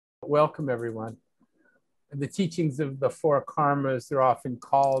Welcome, everyone. The teachings of the four karmas, they're often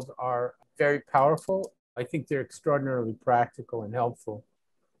called, are very powerful. I think they're extraordinarily practical and helpful.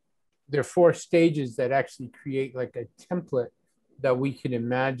 There are four stages that actually create like a template that we can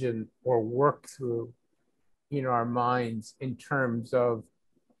imagine or work through in our minds in terms of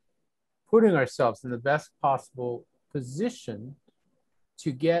putting ourselves in the best possible position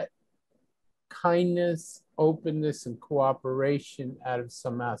to get kindness, openness, and cooperation out of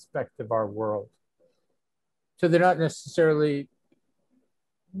some aspect of our world. So they're not necessarily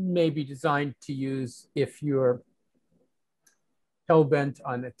maybe designed to use if you're hell-bent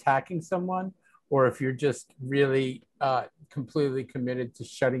on attacking someone, or if you're just really completely committed to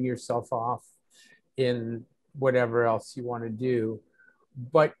shutting yourself off in whatever else you want to do.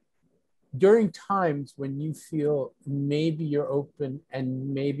 But during times when you feel maybe you're open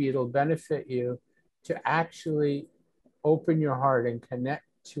and maybe it'll benefit you to actually open your heart and connect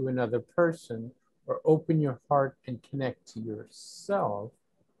to another person, or open your heart and connect to yourself,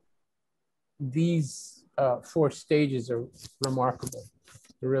 these four stages are remarkable.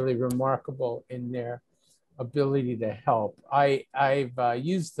 They're really remarkable in their ability to help. I've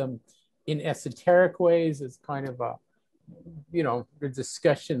used them in esoteric ways as kind of a, the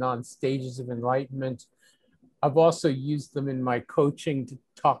discussion on stages of enlightenment. I've also used them in my coaching to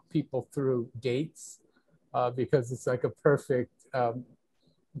talk people through dates because it's like a perfect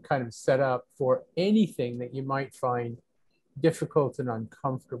kind of setup for anything that you might find difficult and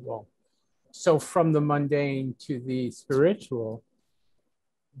uncomfortable. So from the mundane to the spiritual,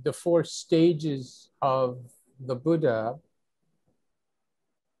 the four stages of the Buddha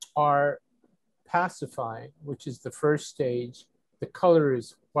are pacifying, which is the first stage. The color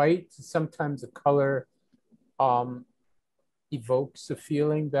is white. Sometimes the color evokes a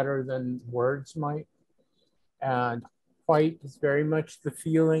feeling better than words might. And white is very much the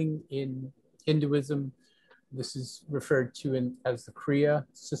feeling in Hinduism. This is referred to as the Kriya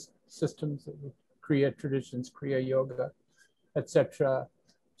systems, Kriya traditions, Kriya yoga, etc.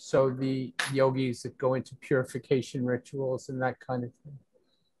 So the yogis that go into purification rituals and that kind of thing.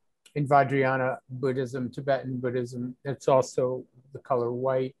 In Vajrayana Buddhism, Tibetan Buddhism, it's also the color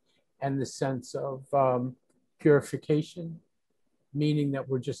white and the sense of purification, meaning that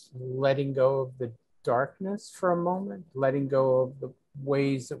we're just letting go of the darkness for a moment, letting go of the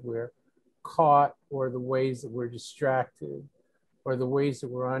ways that we're caught or the ways that we're distracted or the ways that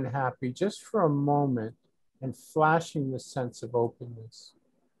we're unhappy, just for a moment, and flashing the sense of openness.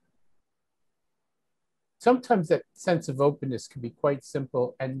 Sometimes that sense of openness can be quite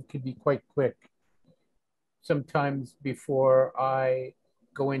simple and can be quite quick. Sometimes before I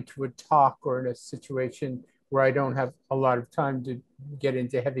go into a talk or in a situation where I don't have a lot of time to get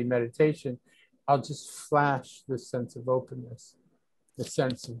into heavy meditation, I'll just flash the sense of openness, the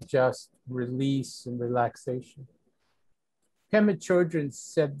sense of just release and relaxation. Pema Chodron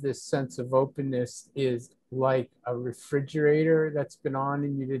said this sense of openness is like a refrigerator that's been on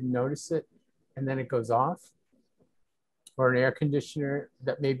and you didn't notice it, and then it goes off, or an air conditioner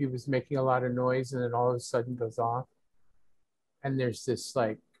that maybe was making a lot of noise and then all of a sudden goes off. And there's this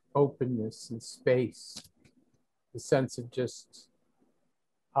like openness and space, the sense of just,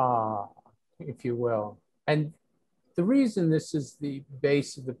 if you will. And the reason this is the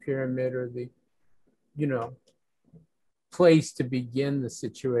base of the pyramid, or the, place to begin the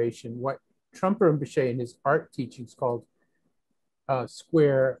situation, what Trungpa Rinpoche in his art teachings called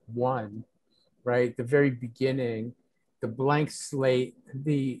square one, right? The very beginning, the blank slate,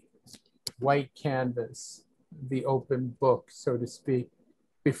 the white canvas, the open book, so to speak,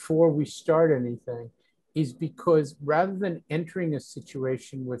 before we start anything, is because rather than entering a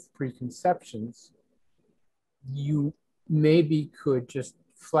situation with preconceptions, you maybe could just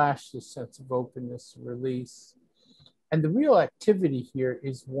flash this sense of openness, release. And the real activity here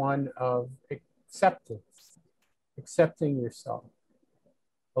is one of acceptance, accepting yourself,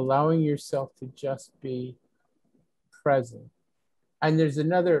 allowing yourself to just be present. And there's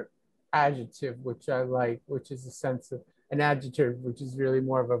another adjective which I like, which is a sense of an adjective, which is really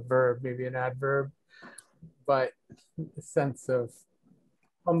more of a verb, maybe an adverb, but a sense of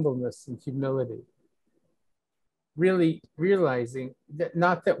humbleness and humility. Really realizing that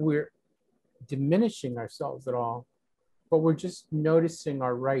not that we're diminishing ourselves at all, but we're just noticing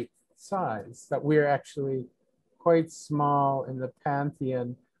our right size, that we're actually quite small in the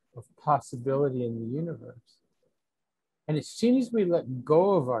pantheon of possibility in the universe. And as soon as we let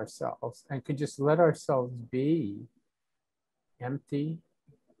go of ourselves and can just let ourselves be empty,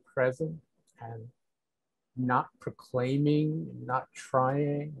 present, and not proclaiming, not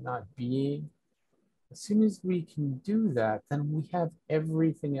trying, not being, As soon as we can do that, then we have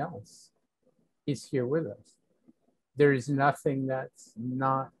everything else is here with us. There is nothing that's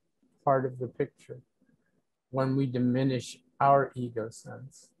not part of the picture. When we diminish our ego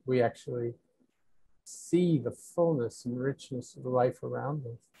sense, we actually see the fullness and richness of the life around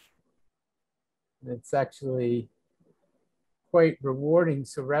us. And it's actually quite rewarding.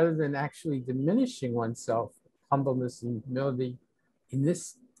 So rather than actually diminishing oneself, humbleness and humility in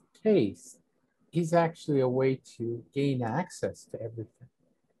this case is actually a way to gain access to everything.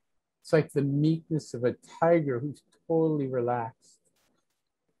 It's like the meekness of a tiger who's totally relaxed,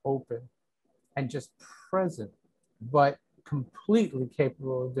 open, and just present, but completely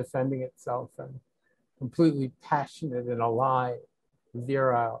capable of defending itself and completely passionate and alive,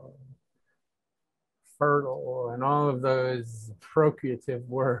 virile, fertile, and all of those procreative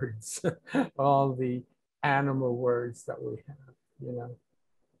words, all the animal words that we have, you know,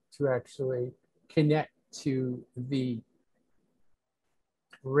 to actually connect to the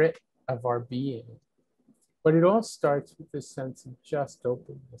grit of our being. But it all starts with this sense of just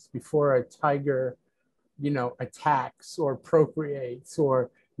openness. Before a tiger, you know, attacks or procreates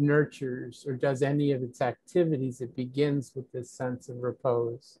or nurtures or does any of its activities, it begins with this sense of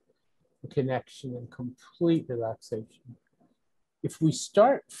repose, connection, and complete relaxation. If we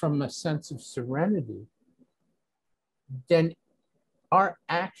start from a sense of serenity, then our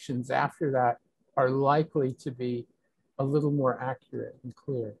actions after that are likely to be a little more accurate and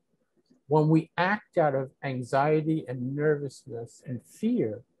clear. When we act out of anxiety and nervousness and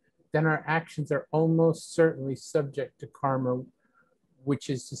fear, then our actions are almost certainly subject to karma, which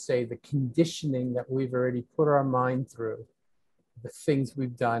is to say the conditioning that we've already put our mind through, the things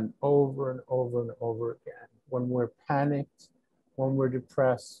we've done over and over and over again. When we're panicked, when we're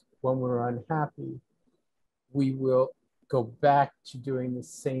depressed, when we're unhappy, we will go back to doing the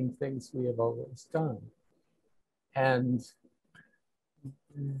same things we have always done. And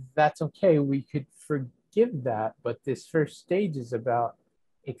that's okay. We could forgive that, but this first stage is about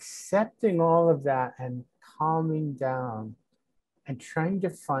accepting all of that and calming down and trying to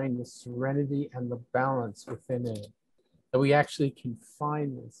find the serenity and the balance within it. That we actually can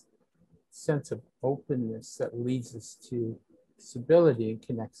find this sense of openness that leads us to stability and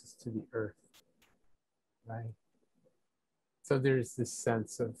connects us to the earth, right? So there's this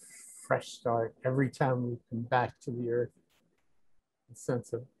sense of fresh start every time we come back to the earth, a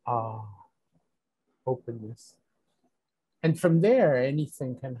sense of openness. And from there,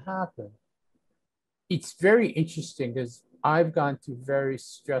 anything can happen. It's very interesting because I've gone through very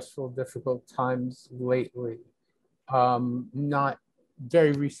stressful, difficult times lately. Not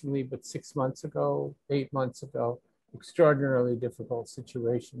very recently, but 6 months ago, 8 months ago, extraordinarily difficult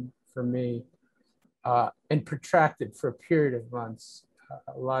situation for me, and protracted for a period of months.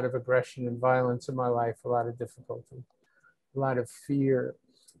 A lot of aggression and violence in my life, a lot of difficulty, a lot of fear.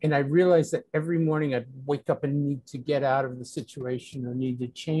 And I realized that every morning I'd wake up and need to get out of the situation or need to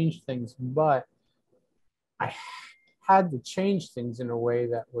change things, but I had to change things in a way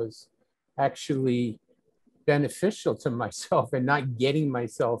that was actually beneficial to myself and not getting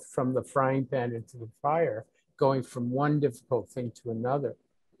myself from the frying pan into the fire, going from one difficult thing to another.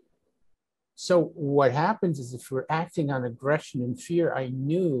 So what happens is if we're acting on aggression and fear, I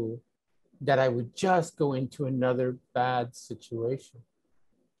knew that I would just go into another bad situation.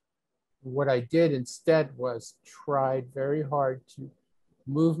 What I did instead was tried very hard to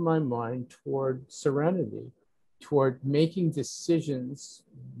move my mind toward serenity, toward making decisions,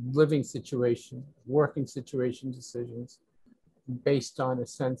 living situation, working situation decisions based on a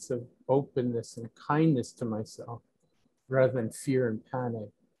sense of openness and kindness to myself rather than fear and panic.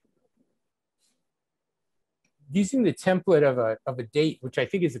 Using the template of a date, which I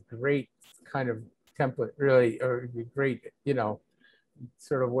think is a great kind of template, really, or a great, you know,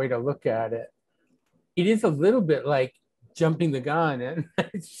 sort of way to look at it. It is a little bit like jumping the gun and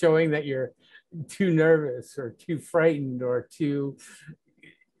showing that you're too nervous or too frightened or too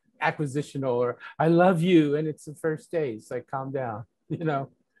acquisitional or I love you and it's the first day. It's like, calm down, you know.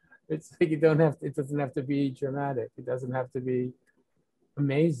 It's like it doesn't have to be dramatic. It doesn't have to be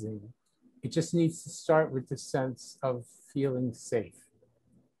amazing. It just needs to start with the sense of feeling safe.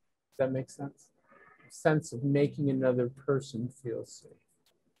 Does that make sense? A sense of making another person feel safe.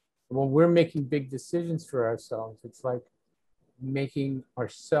 When we're making big decisions for ourselves, it's like making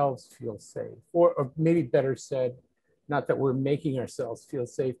ourselves feel safe. Or maybe better said, not that we're making ourselves feel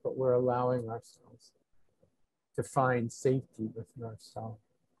safe, but we're allowing ourselves to find safety within ourselves.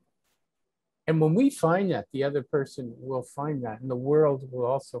 And when we find that, the other person will find that, and the world will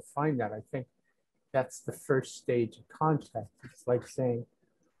also find that. I think that's the first stage of contact. It's like saying,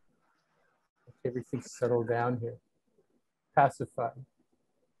 everything's settled down here. Pacified.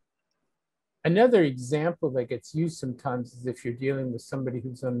 Another example that gets used sometimes is if you're dealing with somebody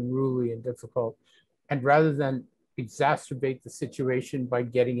who's unruly and difficult, and rather than exacerbate the situation by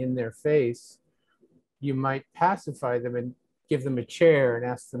getting in their face, you might pacify them and give them a chair and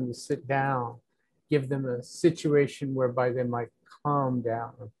ask them to sit down, give them a situation whereby they might calm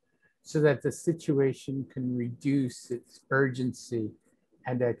down so that the situation can reduce its urgency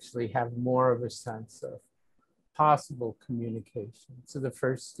and actually have more of a sense of possible communication. So the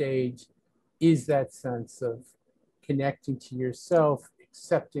first stage is that sense of connecting to yourself,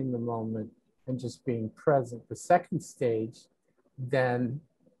 accepting the moment, and just being present. The second stage then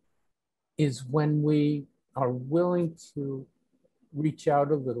is when we are willing to reach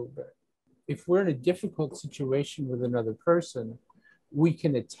out a little bit. If we're in a difficult situation with another person, we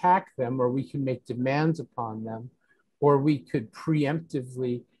can attack them, or we can make demands upon them, or we could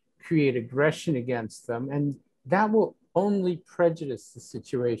preemptively create aggression against them. And that will only prejudice the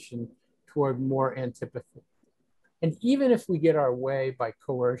situation toward more antipathy. And even if we get our way by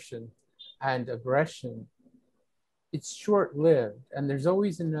coercion and aggression, it's short-lived, and there's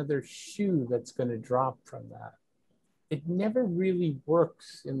always another shoe that's going to drop from that. It never really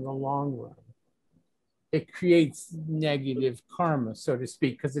works in the long run. It creates negative karma, so to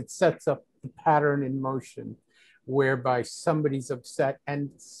speak, because it sets up the pattern in motion whereby somebody's upset and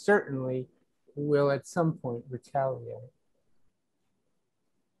certainly will at some point retaliate.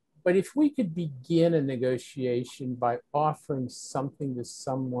 But if we could begin a negotiation by offering something to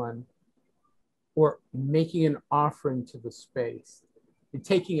someone or making an offering to the space, and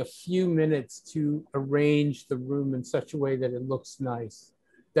taking a few minutes to arrange the room in such a way that it looks nice,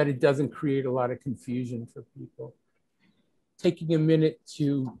 that it doesn't create a lot of confusion for people. Taking a minute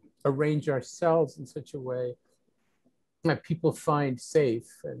to arrange ourselves in such a way that people find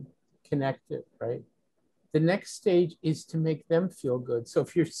safe and connected, right? The next stage is to make them feel good. So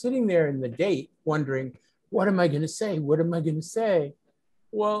if you're sitting there in the date wondering, what am I going to say? What am I going to say?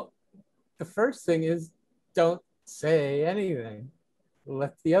 Well, the first thing is don't say anything.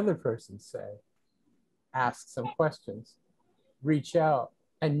 Let the other person say. Ask some questions. Reach out.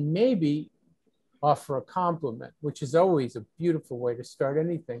 And maybe offer a compliment, which is always a beautiful way to start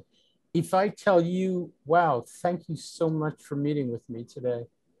anything. If I tell you, wow, thank you so much for meeting with me today.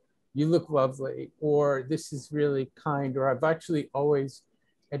 You look lovely, or this is really kind, or I've actually always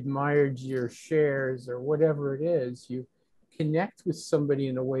admired your shares, or whatever it is, you connect with somebody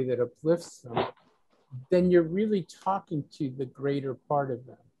in a way that uplifts them, then you're really talking to the greater part of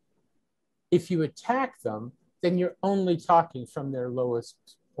them. If you attack them, then you're only talking from their lowest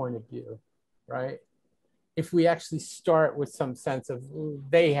point of view, right? If we actually start with some sense of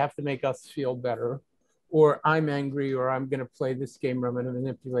they have to make us feel better, or I'm angry, or I'm going to play this game, or I'm going to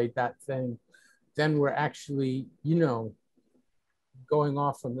manipulate that thing, then we're actually, going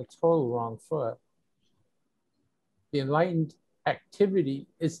off on the total wrong foot. The enlightened activity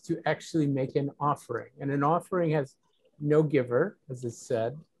is to actually make an offering. And an offering has no giver, as is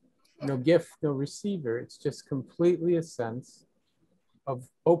said, no gift, no receiver. It's just completely a sense of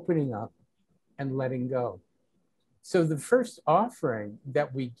opening up and letting go. So the first offering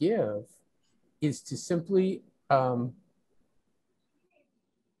that we give is to simply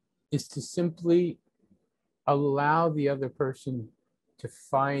allow the other person to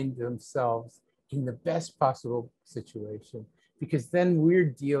find themselves in the best possible situation, because then we're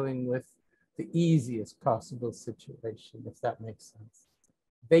dealing with the easiest possible situation, if that makes sense.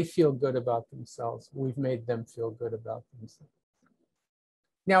 They feel good about themselves. We've made them feel good about themselves.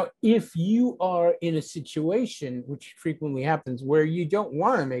 Now, if you are in a situation, which frequently happens, where you don't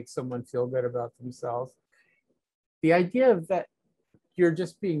want to make someone feel good about themselves, the idea of that you're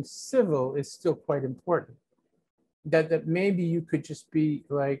just being civil is still quite important. That maybe you could just be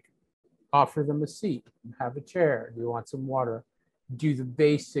like, offer them a seat, have a chair, do you want some water? Do the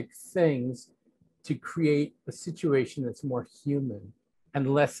basic things to create a situation that's more human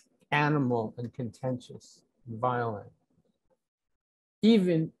and less animal and contentious and violent.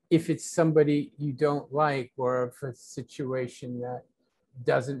 Even if it's somebody you don't like, or if it's a situation that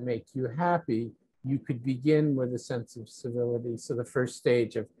doesn't make you happy, you could begin with a sense of civility. So the first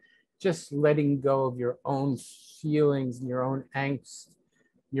stage of just letting go of your own feelings and your own angst,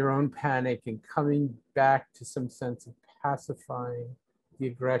 your own panic, and coming back to some sense of pacifying the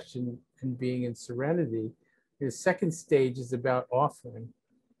aggression and being in serenity. The second stage is about offering,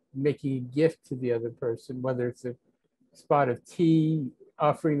 making a gift to the other person, whether it's a spot of tea,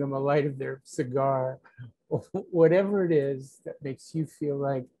 offering them a light of their cigar, or whatever it is that makes you feel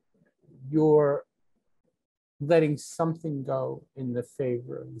like you're letting something go in the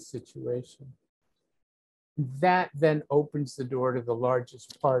favor of the situation. that then opens the door to the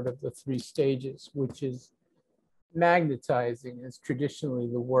largest part of the three stages, which is magnetizing, is traditionally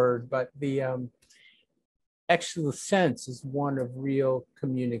the word, but the actual sense is one of real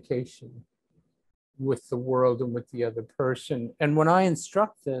communication with the world and with the other person. And when I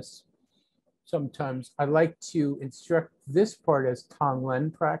instruct this, sometimes I like to instruct this part as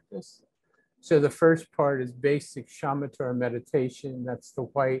Tonglen practice. So the first part is basic shamatha meditation. That's the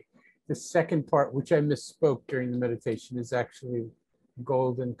white. The second part, which I misspoke during the meditation, is actually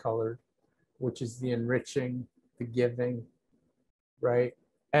golden colored, which is the enriching, the giving, right?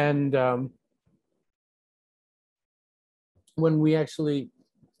 And when we actually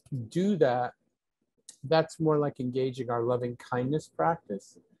do that, that's more like engaging our loving kindness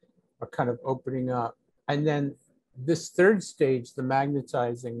practice, or kind of opening up. And then this third stage, the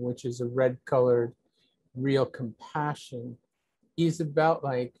magnetizing, which is a red colored real compassion, is about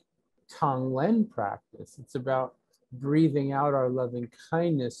like Tonglen practice. It's about breathing out our loving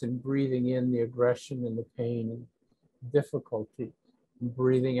kindness and breathing in the aggression and the pain and difficulty, and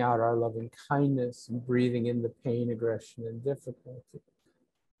breathing out our loving kindness and breathing in the pain, aggression, and difficulty.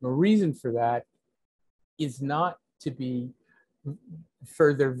 The reason for that is not to be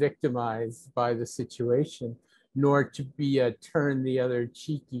further victimized by the situation, nor to be a turn the other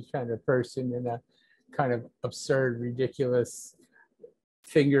cheeky kind of person in a kind of absurd, ridiculous,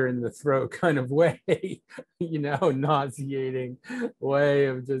 finger in the throat kind of way, you know, nauseating way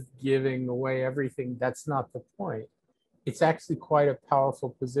of just giving away everything. That's not the point. It's actually quite a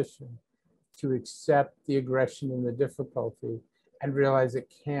powerful position to accept the aggression and the difficulty and realize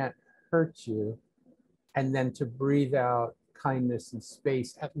it can't hurt you, and then to breathe out kindness and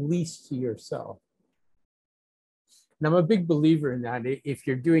space, at least to yourself. And I'm a big believer in that. If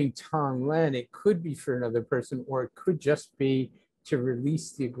you're doing Tonglen, it could be for another person, or it could just be to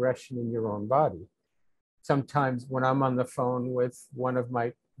release the aggression in your own body. Sometimes when I'm on the phone with one of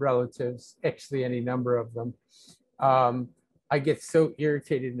my relatives, actually any number of them, I get so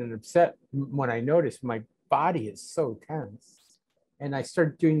irritated and upset when I notice my body is so tense. And I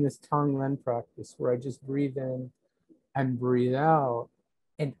start doing this Tonglen practice where I just breathe in and breathe out.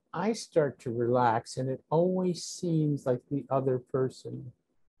 And I start to relax, and it always seems like the other person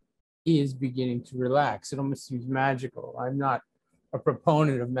is beginning to relax. It almost seems magical. I'm not a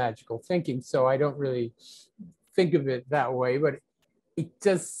proponent of magical thinking, so I don't really think of it that way, but it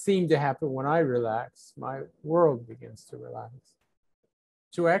does seem to happen when I relax. My world begins to relax.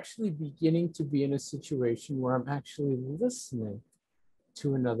 So actually beginning to be in a situation where I'm actually listening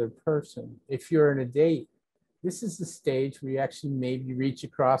to another person. If you're in a date, this is the stage where you actually maybe reach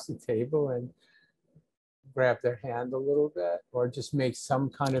across the table and grab their hand a little bit, or just make some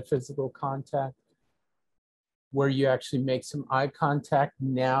kind of physical contact, where you actually make some eye contact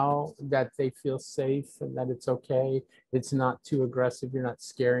now that they feel safe and that it's okay. It's not too aggressive. You're not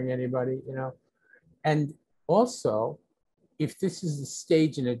scaring anybody, you know. And also, if this is the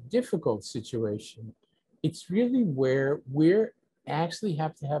stage in a difficult situation, it's really where we're actually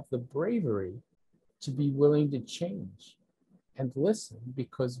have to have the bravery to be willing to change and listen,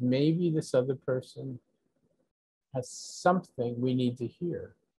 because maybe this other person has something we need to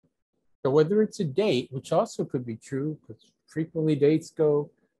hear. So whether it's a date, which also could be true, because frequently dates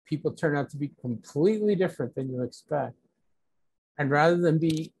people turn out to be completely different than you expect. And rather than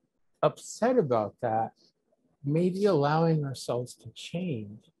be upset about that, maybe allowing ourselves to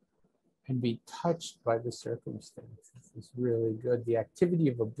change and be touched by the circumstances is really good. The activity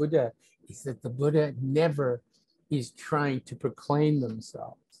of a Buddha is that the Buddha never is trying to proclaim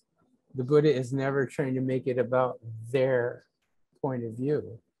themselves. The Buddha is never trying to make it about their point of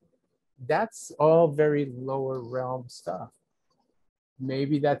view. That's all very lower realm stuff.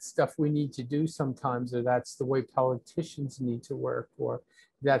 Maybe that's stuff we need to do sometimes, or that's the way politicians need to work, or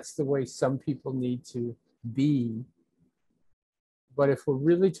that's the way some people need to be. But if we're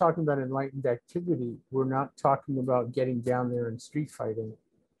really talking about enlightened activity, we're not talking about getting down there and street fighting.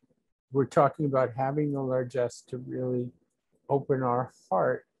 We're talking about having the largesse to really open our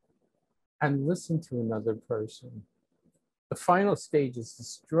heart and listen to another person. The final stage is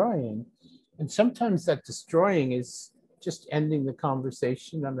destroying. And sometimes that destroying is just ending the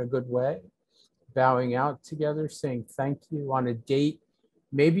conversation in a good way, bowing out together, saying thank you. On a date,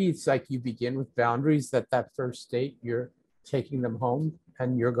 maybe it's like you begin with boundaries, that first date, you're taking them home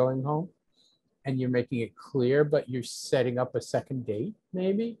and you're going home and you're making it clear, but you're setting up a second date,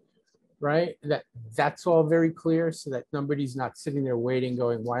 maybe, right? That's all very clear, so that nobody's not sitting there waiting,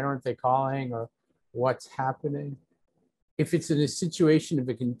 going, why aren't they calling, or what's happening? If it's in a situation of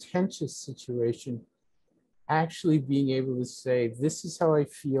a contentious situation, actually being able to say, this is how I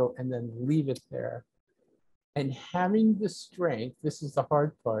feel, and then leave it there, and having the strength, this is the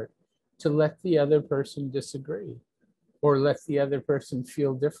hard part, to let the other person disagree, or let the other person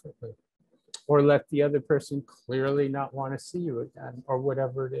feel differently, or let the other person clearly not want to see you again, or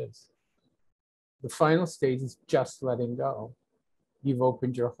whatever it is. The final stage is just letting go. You've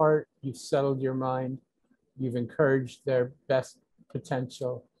opened your heart, you've settled your mind, you've encouraged their best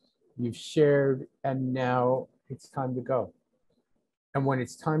potential, you've shared, and now it's time to go. And when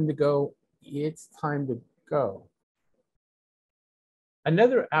it's time to go, it's time to go.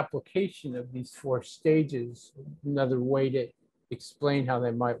 Another application of these 4 stages, another way to explain how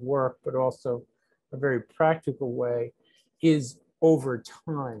they might work, but also a very practical way, is over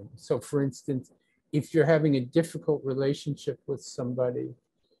time. So for instance, if you're having a difficult relationship with somebody,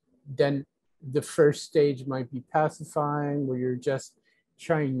 then the first stage might be pacifying, where you're just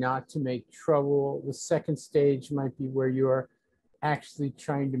trying not to make trouble. The second stage might be where you're actually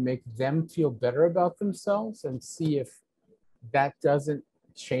trying to make them feel better about themselves and see if that doesn't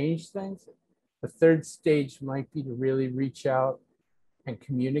change things. The third stage might be to really reach out and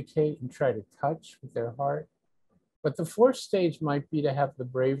communicate and try to touch with their heart. But the fourth stage might be to have the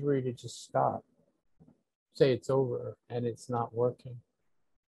bravery to just stop, say it's over and it's not working.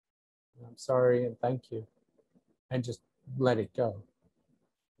 I'm sorry and thank you, and just let it go,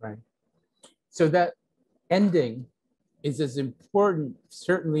 right? So that ending is as important,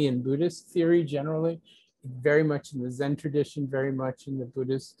 certainly in Buddhist theory generally, very much in the Zen tradition, very much in the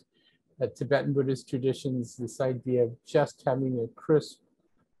Buddhist, Tibetan Buddhist traditions, this idea of just having a crisp,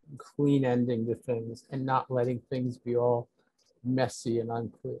 clean ending to things and not letting things be all messy and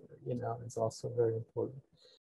unclear, is also very important.